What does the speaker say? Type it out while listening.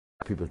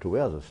people to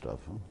wear the stuff.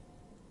 Huh?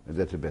 And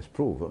that's the best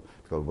proof, huh?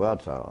 Because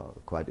words are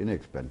quite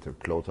inexpensive,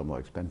 clothes are more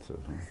expensive.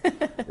 Huh?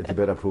 It's a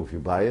better proof you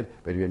buy it,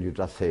 but when you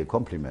just say a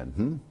compliment,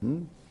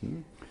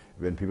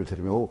 when people say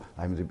to me, oh,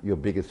 I'm your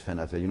biggest fan,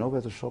 I say, you know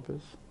where the shop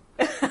is?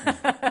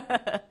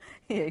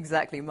 Yeah,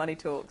 exactly, money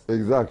talks.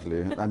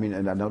 Exactly. I mean,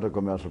 and I'm not a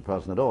commercial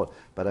person at all,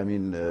 but I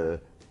mean, the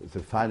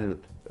final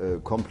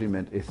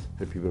compliment is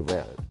that people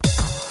wear it.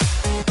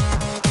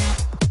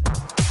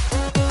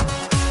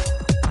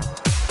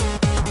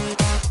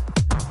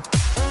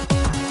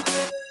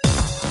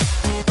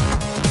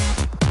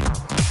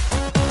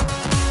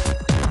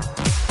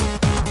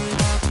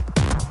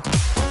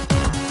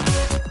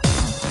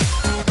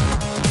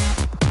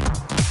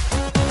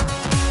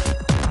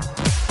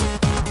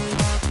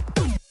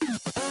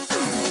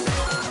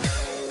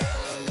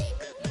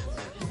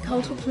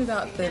 Karl, talk to me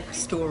about the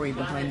story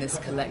behind this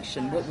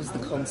collection. What was the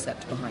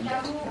concept behind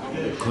it?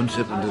 The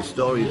concept and the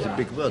story is a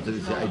big word. It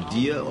is the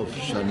idea of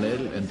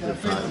Chanel and the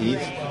Far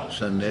East,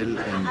 Chanel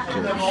and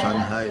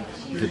Shanghai,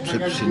 the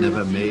trips she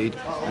never made.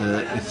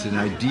 It's an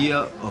idea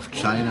of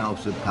China,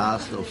 of the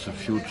past, of the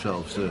future,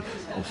 of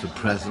the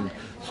present.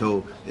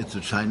 So it's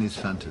a Chinese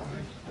fantasy.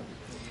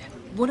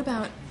 What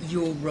about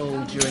your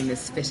role during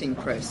this fitting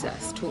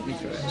process? Talk me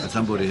through it.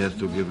 Somebody has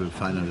to give a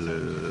final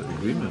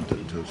agreement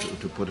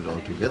to put it all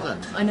together.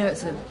 I know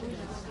it's a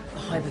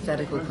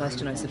hypothetical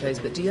question, I suppose,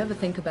 but do you ever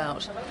think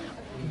about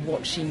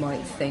what she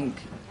might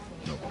think,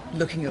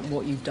 looking at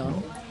what you've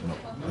done? No,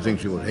 I think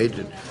she would hate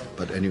it.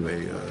 But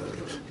anyway,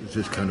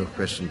 this kind of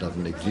question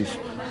doesn't exist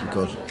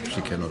because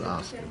she cannot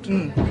ask it.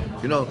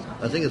 You know,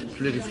 I think it's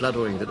pretty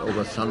flattering that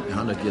over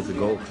 100 years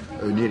ago,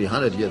 nearly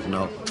 100 years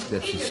now,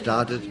 that she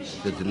started,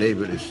 that the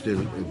label is still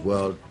a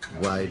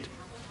worldwide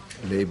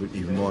label,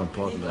 even more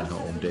important than her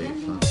own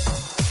days.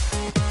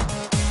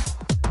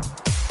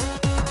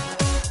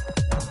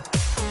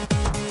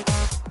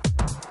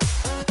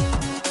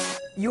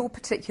 Your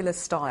particular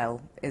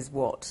style is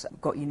what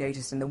got you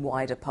noticed in the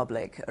wider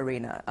public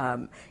arena.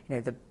 You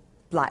know, the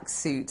black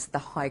suits, the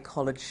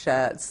high-collared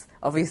shirts,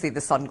 obviously the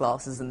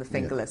sunglasses and the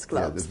fingerless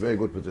gloves. Yeah, it's very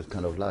good with this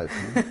kind of light.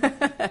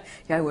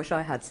 Yeah, I wish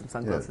I had some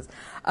sunglasses.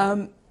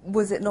 Yeah.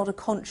 Was it not a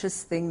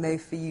conscious thing, though,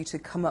 for you to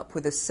come up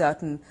with a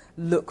certain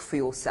look for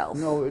yourself?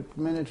 No, it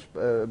managed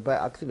by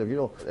accident. You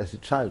know, as a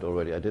child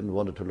already, I didn't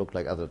want it to look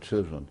like other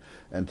children.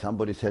 And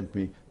somebody sent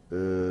me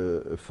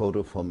a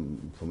photo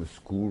from a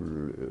school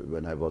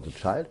when I was a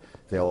child.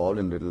 They are all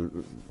in little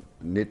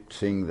knit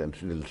things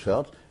and little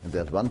shirts. And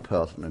there's one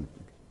person in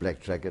black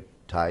jacket,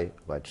 tie,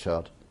 white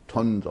shirt,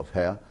 tons of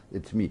hair.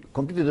 It's me.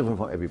 Completely different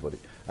from everybody.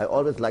 I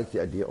always liked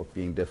the idea of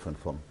being different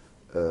from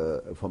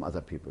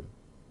other people.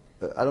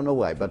 I don't know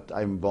why, but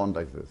I'm born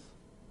like this.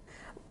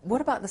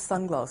 What about the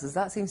sunglasses?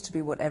 That seems to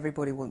be what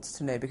everybody wants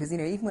to know, because, you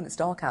know, even when it's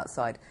dark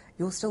outside,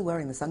 you're still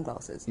wearing the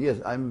sunglasses. Yes,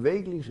 I'm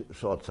vaguely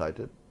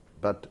short-sighted,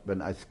 but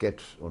when I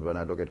sketch or when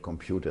I look at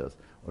computers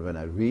or when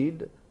I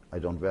read, I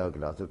don't wear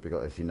glasses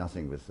because I see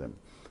nothing with them.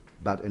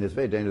 And it's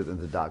very dangerous in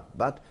the dark.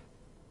 But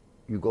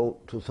you go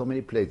to so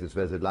many places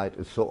where the light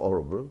is so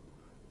horrible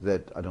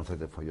that, I don't say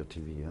that for your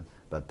TV, huh?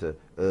 But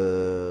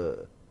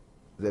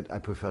that I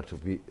prefer to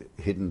be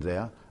hidden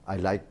there. I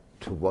like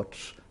to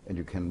watch, and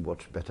you can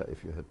watch better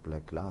if you had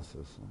black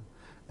glasses.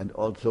 And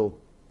also,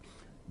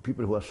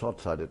 people who are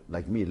short-sighted,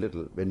 like me,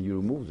 little, when you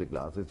remove the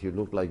glasses, you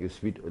look like a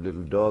sweet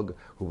little dog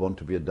who want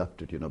to be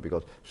adopted, you know,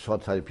 because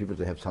short-sighted people,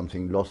 they have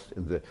something lost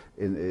in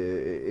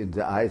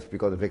the eyes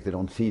because in fact they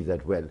don't see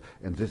that well.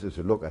 And this is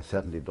a look I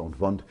certainly don't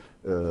want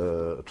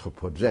to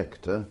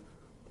project.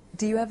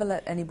 Do you ever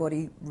let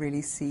anybody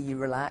really see you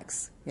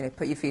relax? You know,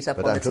 put your feet up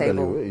but on the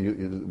table?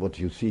 What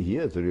you see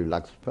here is a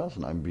relaxed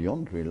person. I'm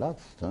beyond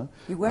relaxed. Huh?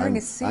 You're wearing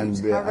a suit. How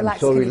I'm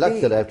relaxed so can you relaxed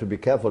be? that I have to be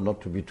careful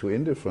not to be too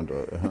indifferent.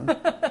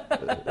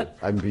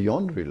 I'm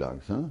beyond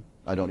relaxed. Huh?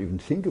 I don't even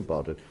think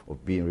about it,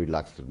 of being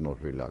relaxed or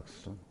not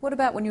relaxed. Huh? What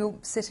about when you're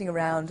sitting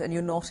around and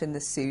you're not in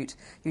the suit,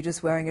 you're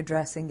just wearing a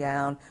dressing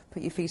gown,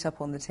 put your feet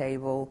up on the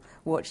table,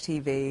 watch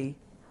TV?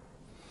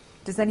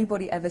 Does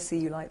anybody ever see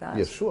you like that?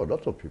 Yes, sure,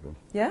 lots of people.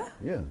 Yeah?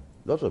 Yeah,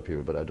 lots of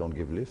people, but I don't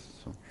give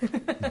lists. So.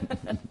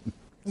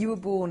 You were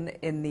born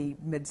in the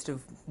midst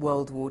of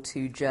World War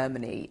II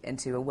Germany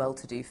into a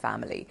well-to-do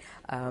family,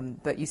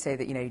 but you say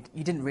that, you know,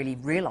 you didn't really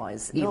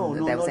realise even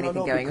that there was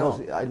anything going on.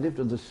 Because I lived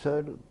on the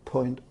third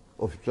point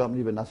of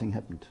Germany where nothing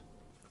happened.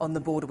 On the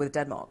border with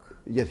Denmark?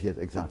 Yes,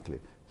 exactly.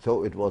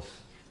 So it was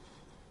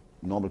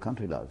normal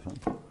country life,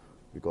 huh?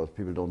 Because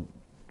people don't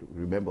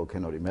remember or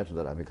cannot imagine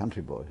that I'm a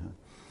country boy. Huh?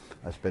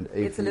 I spent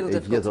eight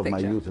years of my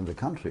youth in the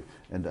country,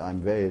 and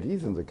I'm very at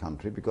ease in the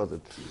country because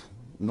it's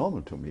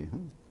normal to me. Huh?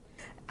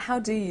 How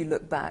do you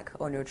look back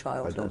on your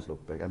childhood? I don't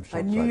look back. I'm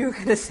short-sighted. I knew you were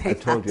going to say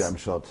that. I told you I'm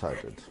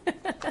short-sighted.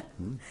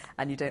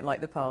 And you don't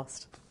like the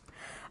past.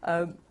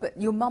 But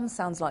your mum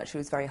sounds like she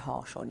was very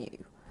harsh on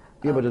you.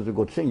 Yeah, but it's a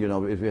good thing, you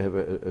know. If you have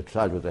a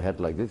child with a head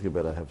like this, you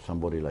better have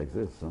somebody like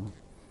this, huh?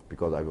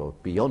 Because I was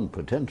beyond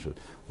potential.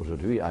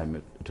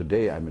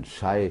 Today I'm a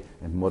shy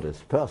and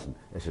modest person.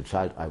 As a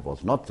child, I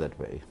was not that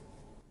way.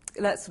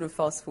 Let's sort of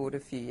fast forward a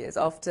few years.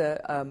 After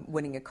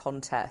winning a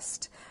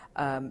contest,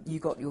 you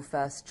got your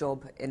first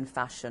job in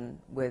fashion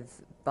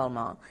with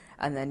Balmain,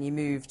 and then you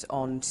moved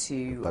on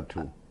to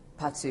Patou.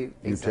 Patou.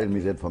 You tell me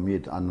that, for me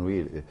it's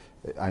unreal.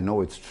 I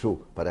know it's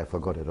true, but I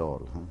forgot it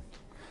all. Huh?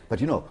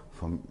 But you know,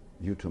 from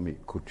you to me,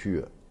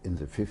 couture in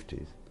the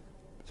 50s,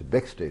 the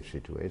backstage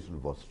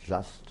situation was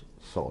just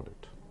sordid.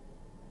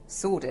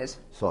 Sordid?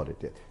 Sordid,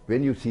 yeah.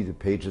 When you see the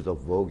pages of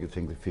Vogue, you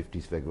think the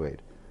 50s were great.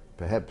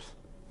 Perhaps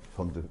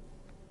from the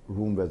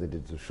room where they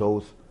did the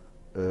shows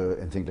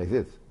and things like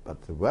this.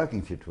 But the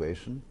working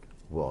situation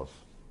was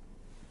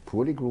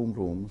poorly groomed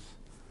rooms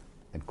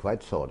and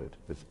quite sordid,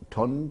 with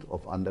tons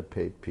of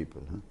underpaid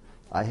people. Huh?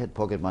 I had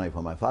pocket money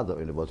for my father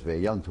and I was very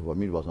young, so for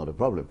me it was not a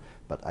problem.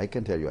 But I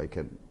can tell you, I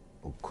can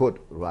or could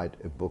write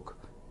a book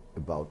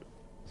about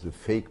the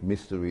fake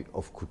mystery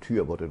of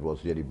couture, what it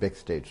was really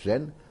backstage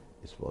then.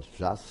 It was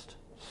just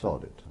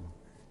sordid.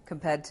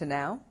 Compared to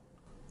now?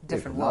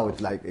 Different now world.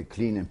 It's like a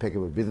clean,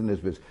 impeccable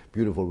business with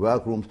beautiful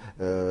workrooms.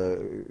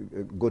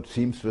 Good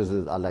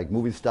seamstresses are like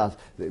movie stars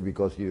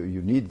because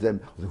you need them.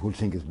 The whole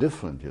thing is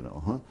different, you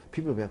know. Huh?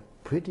 People were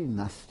pretty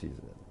nasty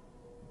then.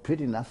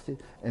 Pretty nasty,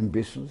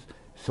 ambitious,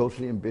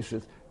 socially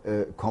ambitious,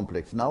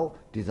 complex. Now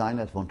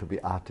designers want to be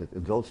artists.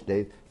 In those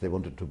days they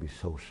wanted to be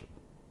social.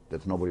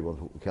 That's nobody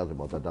who cares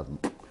about that.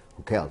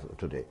 Who cares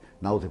today?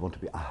 Now they want to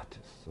be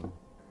artists. So.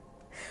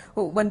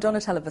 Well, when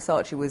Donatella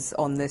Versace was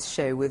on this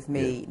show with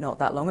me not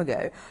that long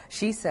ago,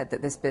 she said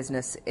that this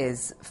business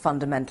is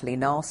fundamentally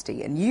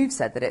nasty, and you've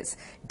said that it's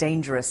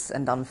dangerous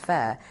and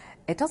unfair.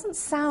 It doesn't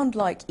sound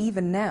like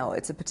even now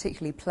it's a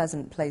particularly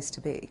pleasant place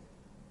to be.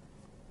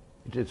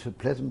 It is a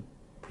pleasant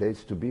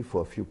place to be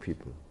for a few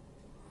people,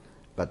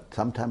 but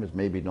sometimes it's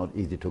maybe not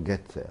easy to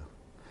get there.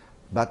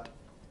 But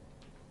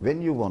when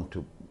you want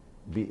to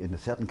be in a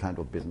certain kind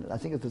of business, I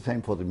think it's the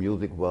same for the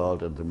music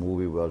world and the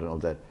movie world and all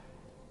that.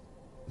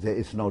 There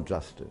is no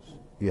justice.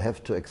 You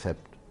have to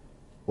accept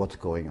what's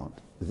going on.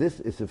 This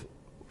is a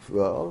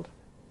world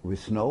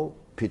with no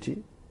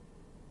pity,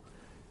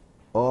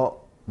 or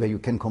where you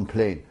can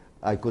complain.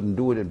 I couldn't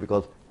do it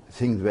because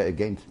things were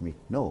against me.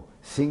 No,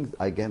 things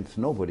are against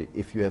nobody.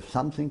 If you have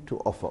something to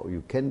offer,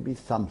 you can be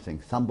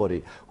something,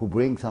 somebody who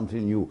brings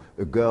something new,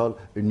 a girl,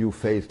 a new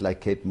face like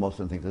Kate Moss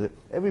and things like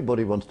that.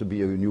 Everybody wants to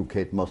be a new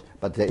Kate Moss,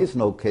 but there is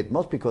no Kate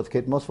Moss because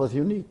Kate Moss was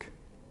unique.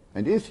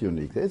 And is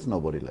unique. There is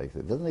nobody like that.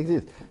 It doesn't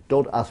exist.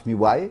 Don't ask me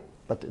why,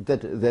 but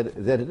that it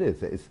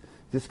is. There is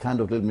this kind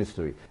of little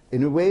mystery.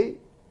 In a way,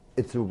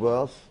 it's the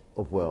worst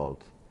of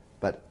worlds.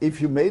 But if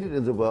you made it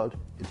in the world,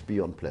 it's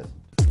beyond pleasant.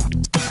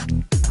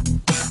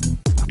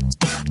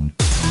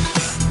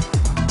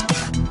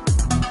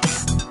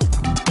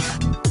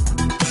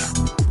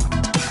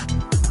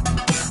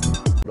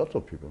 Lots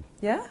of people.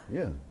 Yeah?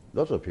 Yeah,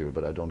 lots of people,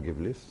 but I don't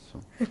give lists.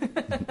 So.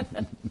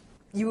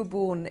 You were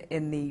born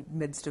in the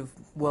midst of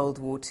World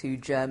War II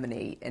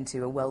Germany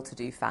into a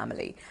well-to-do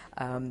family,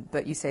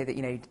 but you say that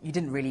you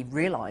didn't really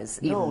realise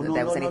even that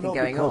there was anything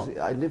going on.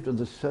 Because I lived on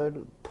the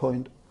third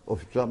point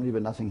of Germany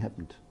where nothing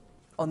happened.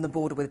 On the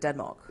border with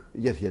Denmark?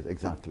 Yes,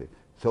 exactly.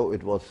 So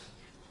it was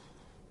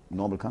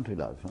normal country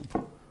life,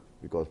 huh?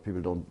 Because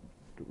people don't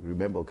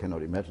remember or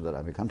cannot imagine that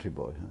I'm a country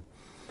boy.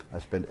 Huh? I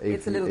spent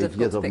eight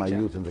years of my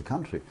youth in the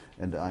country,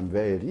 and I'm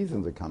very at ease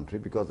in the country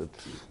because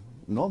it's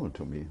normal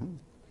to me. Huh?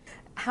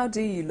 How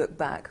do you look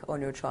back on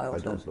your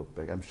childhood? I don't look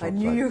back. I'm short-sighted. I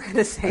knew you were going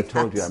to say that.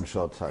 I told you I'm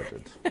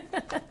short-sighted.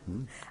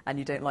 And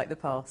you don't like the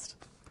past.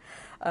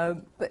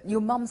 But your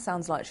mum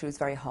sounds like she was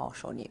very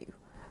harsh on you.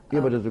 Yeah,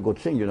 but it's a good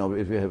thing,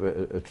 if you have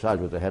a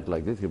child with a head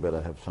like this, you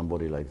better have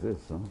somebody like this,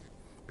 huh?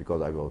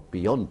 Because I was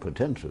beyond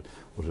potential.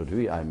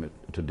 Today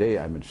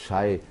I'm a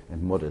shy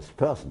and modest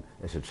person.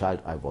 As a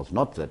child, I was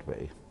not that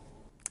way.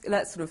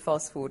 Let's sort of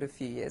fast forward a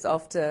few years.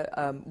 After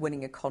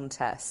winning a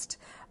contest,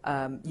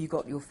 you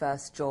got your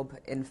first job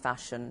in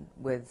fashion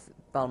with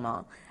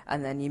Balmain,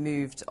 and then you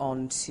moved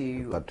on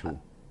to Patou.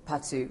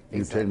 Patou.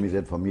 You tell me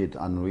that, for me it's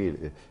unreal.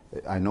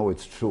 I know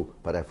it's true,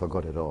 but I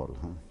forgot it all.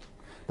 Huh?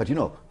 But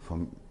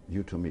from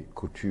you to me,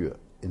 couture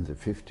in the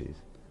 50s,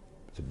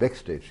 the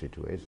backstage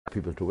situation,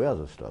 people to wear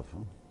the stuff.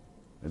 Huh?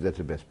 And that's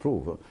the best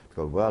proof, huh?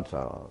 Because words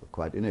are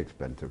quite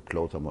inexpensive,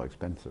 clothes are more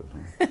expensive.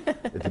 Huh?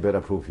 It's a better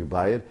proof you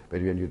buy it,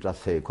 but when you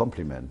just say a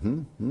compliment,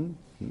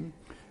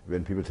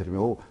 when people say to me,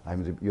 oh,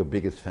 I'm your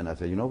biggest fan, I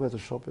say, you know where the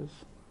shop is?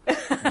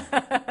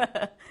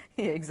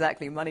 Yeah,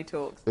 exactly, money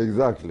talks.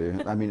 Exactly.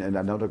 And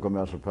I'm not a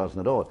commercial person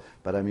at all,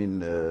 but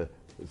the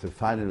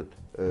final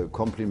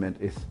compliment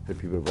is that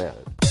people wear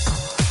it.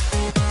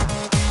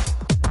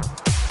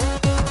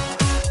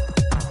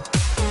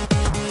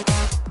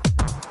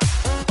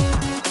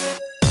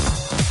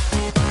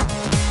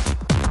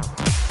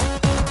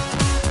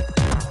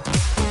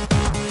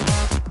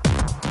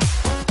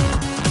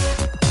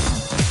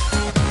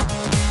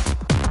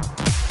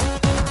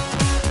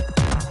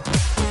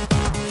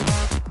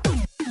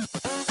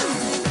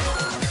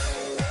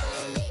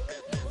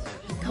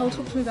 Karl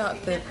to me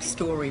about the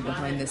story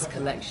behind this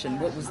collection.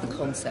 What was the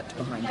concept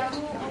behind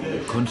it?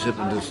 The concept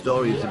and the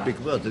story is a big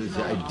word. It is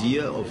the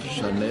idea of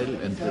Chanel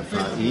and the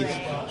Far East,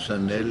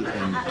 Chanel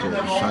and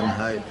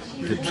Shanghai,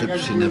 the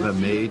trips she never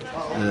made.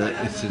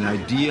 It's an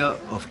idea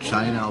of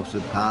China, of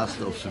the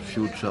past, of the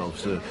future,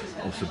 of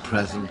the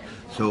present.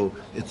 So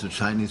it's a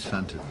Chinese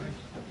fantasy.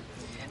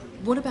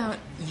 What about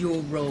your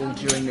role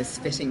during this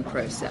fitting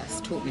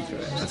process? Talk me through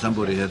it.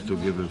 Somebody has to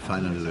give a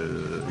final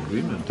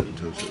agreement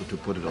to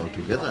put it all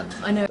together.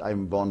 I know.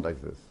 I'm born like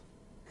this.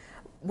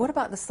 What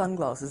about the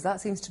sunglasses?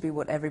 That seems to be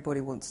what everybody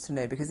wants to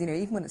know because, you know,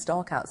 even when it's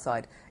dark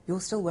outside,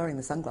 you're still wearing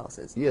the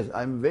sunglasses. Yes,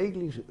 I'm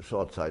vaguely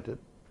short-sighted,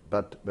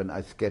 but when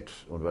I sketch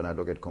or when I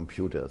look at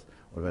computers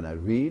or when I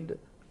read,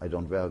 I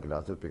don't wear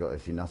glasses because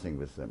I see nothing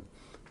with them.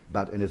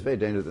 And it's very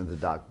dangerous in the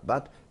dark.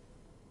 But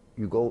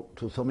you go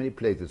to so many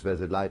places where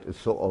the light is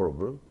so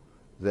horrible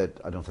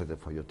that, I don't say that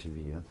for your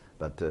TV,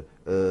 but that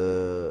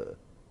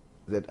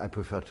I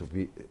prefer to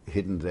be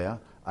hidden there.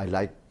 I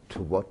like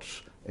to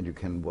watch, and you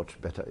can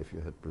watch better if you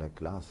had black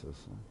glasses.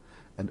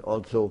 And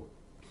also,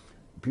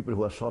 people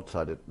who are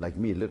short-sighted, like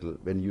me a little,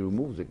 when you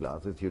remove the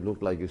glasses, you look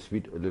like a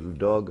sweet little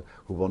dog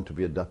who want to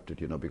be adopted,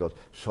 you know, because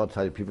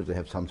short-sighted people, they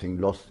have something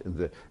lost in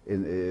the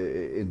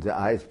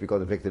eyes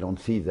because in fact they don't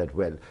see that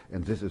well.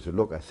 And this is a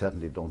look I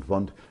certainly don't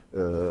want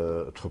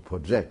to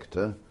project.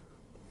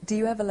 Do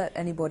you ever let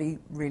anybody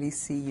really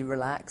see you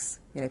relax?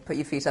 You know, put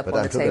your feet up but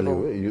on the table?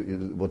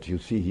 What you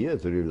see here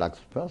is a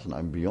relaxed person.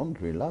 I'm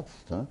beyond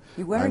relaxed.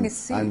 You're wearing a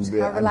suit.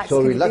 How relaxed I'm so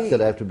can relaxed you be?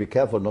 that I have to be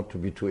careful not to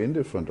be too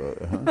indifferent.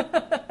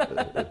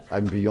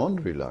 I'm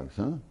beyond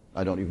relaxed.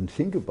 I don't even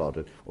think about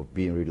it, of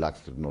being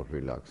relaxed or not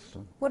relaxed.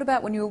 What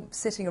about when you're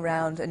sitting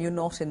around and you're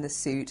not in the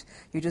suit,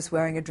 you're just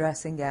wearing a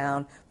dressing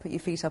gown, put your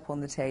feet up on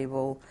the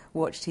table,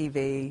 watch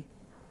TV?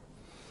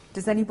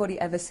 Does anybody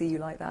ever see you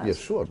like that? Yes,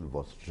 sure. It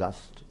was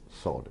just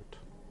sordid.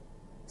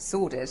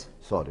 Sordid?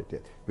 Sordid,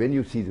 yes. When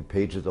you see the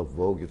pages of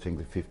Vogue, you think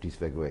the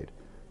 50s were great.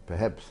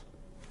 Perhaps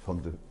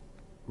from the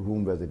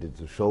room where they did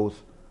the shows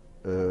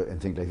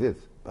and things like this.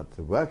 But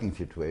the working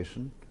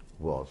situation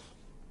was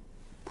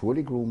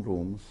poorly groomed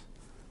rooms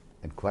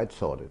and quite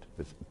sordid,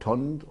 with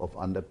tons of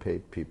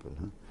underpaid people.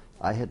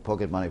 I had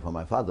pocket money from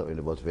my father when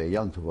I was very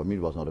young, so for me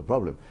it was not a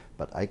problem.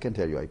 But I can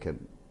tell you,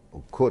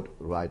 could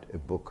write a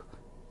book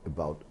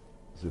about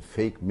the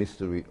fake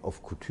mystery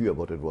of couture,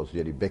 what it was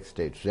really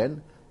backstage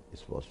then.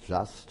 It was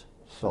just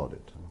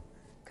sordid.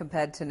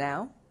 Compared to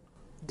now?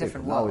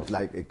 Different now world. It's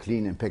like a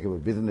clean, impeccable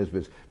business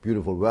with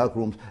beautiful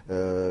workrooms.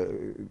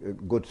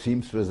 Good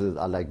seamstresses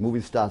are like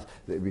movie stars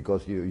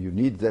because you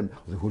need them.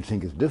 The whole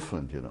thing is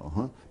different, you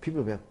know.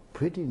 People were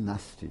pretty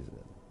nasty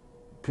then.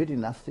 Pretty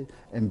nasty,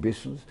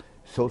 ambitious,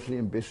 socially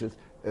ambitious,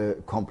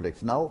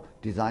 complex. Now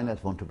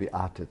designers want to be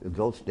artists. In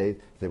those days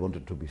they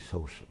wanted to be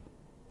social.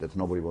 That's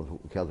nobody who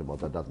cares about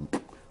that.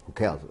 Who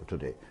cares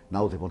today?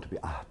 Now they want to be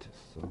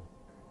artists.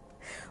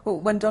 Well,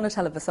 when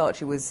Donatella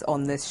Versace was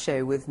on this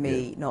show with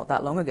me not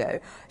that long ago,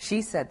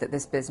 she said that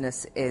this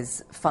business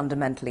is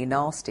fundamentally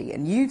nasty,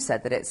 and you've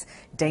said that it's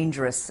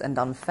dangerous and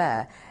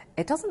unfair.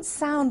 It doesn't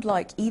sound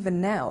like,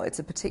 even now, it's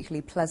a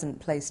particularly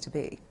pleasant place to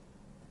be.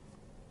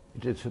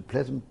 It is a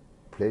pleasant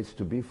place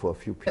to be for a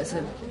few people. It's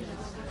a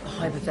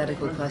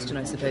hypothetical question,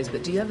 I suppose,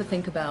 but do you ever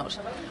think about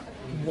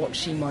what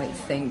she might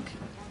think,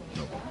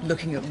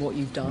 looking at what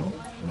you've done?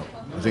 No.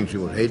 I think she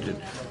would hate it,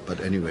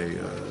 but anyway,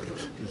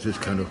 this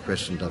kind of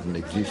question doesn't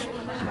exist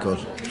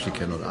because she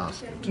cannot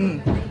ask it.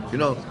 You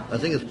know, I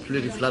think it's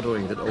pretty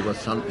flattering that over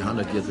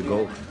 100 years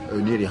ago,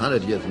 nearly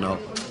 100 years now,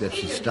 that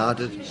she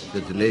started,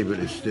 that the label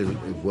is still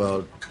a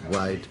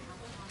worldwide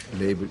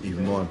label,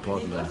 even more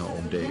important than her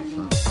own days.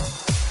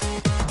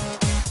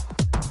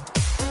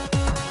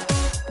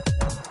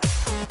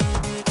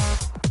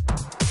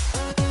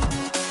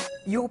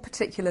 Your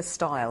particular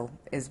style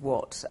is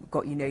what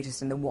got you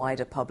noticed in the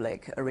wider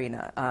public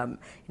arena.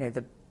 You know,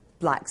 the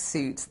black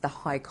suits, the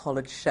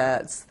high-collared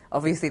shirts,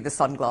 obviously the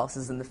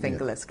sunglasses and the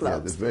fingerless gloves.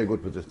 Yeah, it's very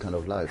good with this kind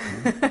of light.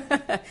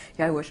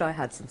 Yeah, I wish I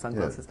had some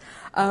sunglasses.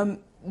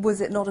 Was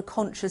it not a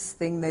conscious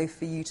thing, though,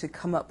 for you to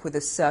come up with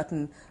a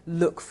certain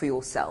look for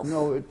yourself?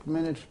 No, it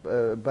managed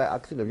by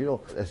accident. You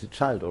know, as a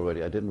child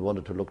already, I didn't want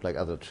it to look like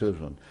other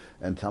children.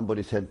 And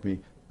somebody sent me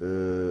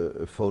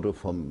a photo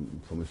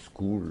from a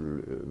school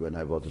when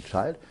I was a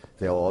child.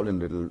 They are all in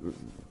little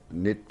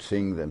knit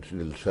things and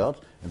little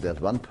shirts, and there's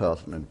one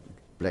person in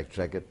black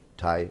jacket,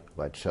 tie,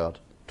 white shirt,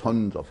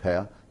 tons of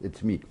hair.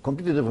 It's me,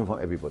 completely different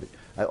from everybody.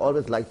 I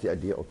always liked the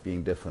idea of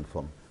being different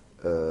from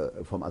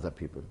other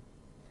people.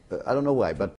 I don't know why, but